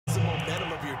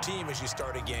team as you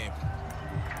start a game.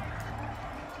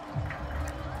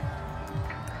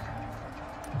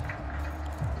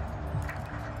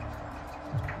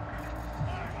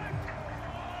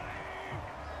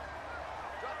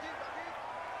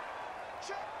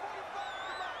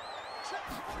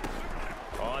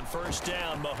 On first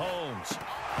down, Mahomes.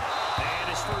 And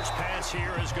his first pass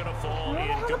here is going to fall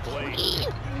incomplete.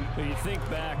 When you think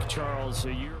back, Charles,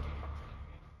 a year.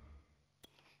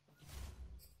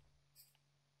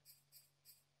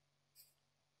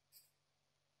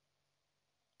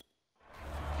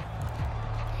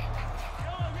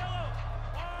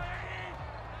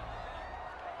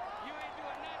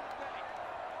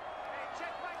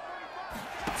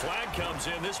 Flag comes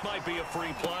in. This might be a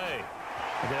free play.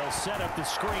 They'll set up the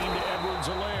screen to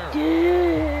Edwards-Helaire.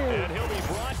 And he'll be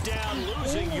brought down,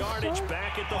 losing yardage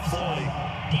back at the 40.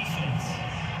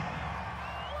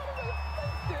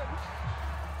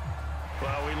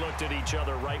 Well, we looked at each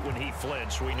other right when he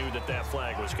flinched. We knew that that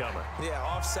flag was coming. Yeah,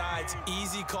 offsides,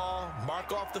 easy call.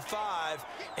 Mark off the 5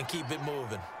 and keep it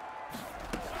moving.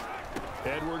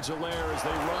 Edwards-Helaire as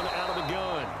they run out of the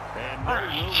gun. And no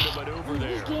room to maneuver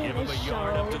there. Give him a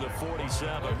yard up to the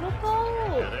 47.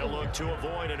 And they'll look to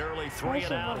avoid an early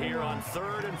 3-and-out here on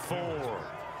 3rd and 4.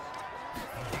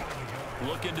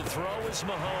 Looking to throw is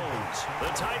Mahomes. The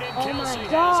tight end Kelsey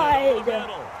has it over the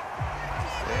middle.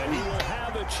 And he will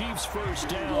have a Chiefs first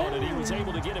down, and he was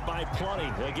able to get it by plenty.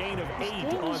 A gain of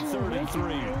 8 on 3rd and 3.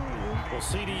 Well,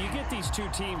 CD, you get these two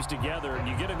teams together, and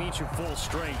you get them each at full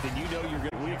strength, and you know you're going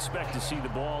to. We expect to see the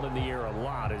ball in the air a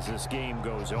lot as this game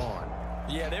goes on.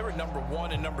 Yeah, they were number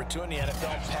 1 and number 2 in the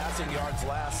NFL passing yards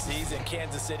last season.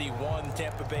 Kansas City 1,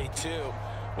 Tampa Bay 2,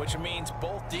 which means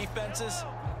both defenses,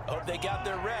 hope they got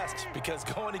their rest, because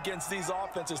going against these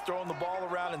offenses, throwing the ball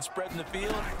around and spreading the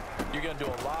field, you're going to do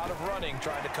a lot of running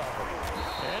trying to cover.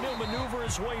 And he'll maneuver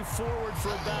his way forward for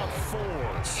about 4.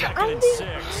 2nd and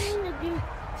 6.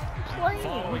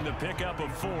 Following the pickup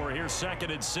of 4, here's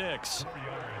 2nd and 6.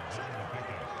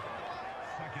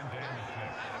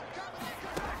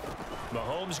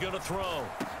 Mahomes going to throw.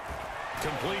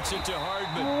 Completes it to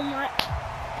Hardman. Oh my.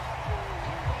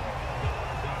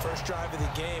 First drive of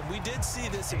the game. We did see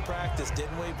this in practice,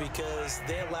 didn't we? Because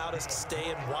they allowed us to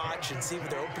stay and watch and see what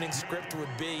their opening script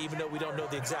would be, even though we don't know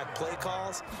the exact play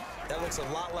calls. That looks a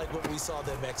lot like what we saw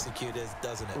them execute,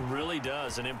 doesn't it? It really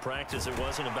does. And in practice, it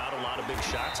wasn't about a lot of big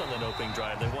shots on that opening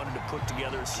drive. They wanted to put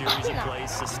together a series of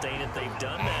plays, sustain it. They've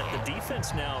done that. The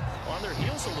defense now on their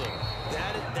heels a little.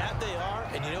 That they are.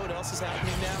 And you know what else is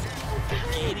happening now?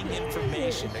 They're gaining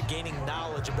information. They're gaining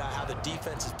knowledge about how the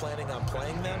defense is planning on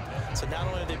playing them. So not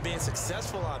only are they being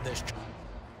successful on this.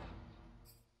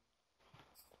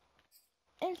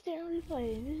 Instant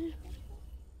replay. This is.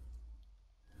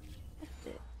 That's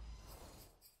it.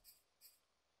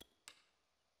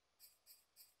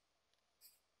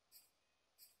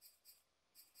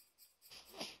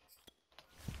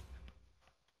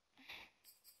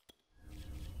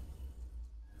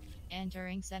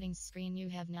 Entering settings screen, you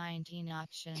have 19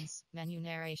 options. Menu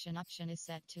narration option is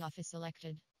set to off is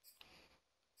selected.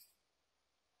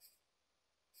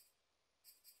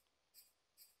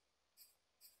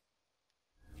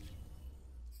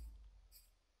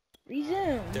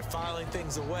 Resume. They're filing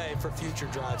things away for future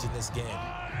drives in this game.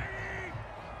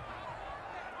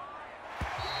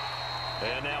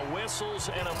 And now whistles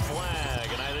and a flag,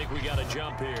 and I think we got a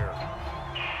jump here.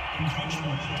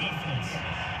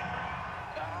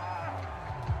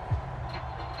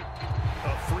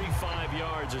 A free 5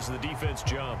 yards as the defense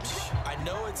jumps. I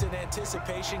know it's an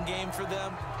anticipation game for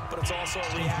them, but it's also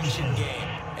a reaction game,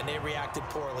 and they reacted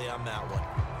poorly on that one.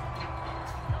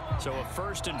 So a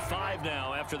 1st and 5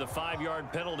 now after the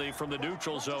 5-yard penalty from the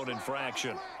neutral zone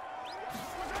infraction.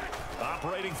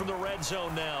 Operating from the red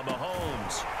zone now,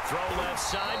 Mahomes. Throw left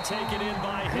side, taken in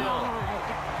by Hill.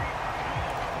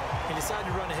 He decided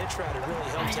to run a hitch route. It really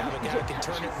helps to have a guy who can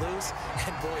turn it loose.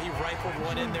 And boy, he rifled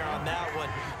one in there on that one.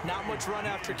 Not much run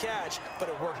after catch, but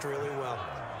it worked really well.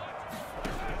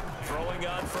 Throwing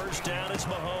on first down is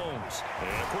Mahomes. And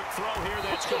a quick throw here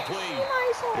that's complete.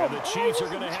 And the Chiefs are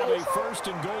going to have a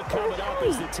 1st and goal coming up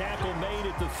as the tackle made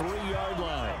at the 3-yard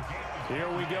line. Here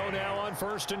we go now on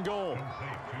 1st and goal.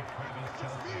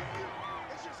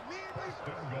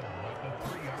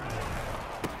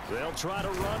 They'll try to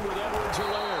run with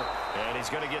Edwards-Helaire. And he's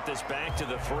going to get this back to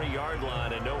the 3-yard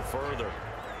line and no further.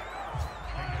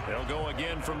 They'll go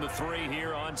again from the 3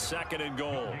 here on 2nd and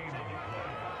goal.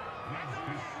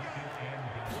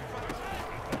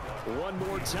 One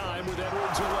more time with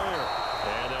Edwards-Helaire.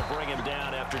 And they'll bring him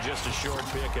down after just a short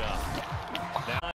pickup.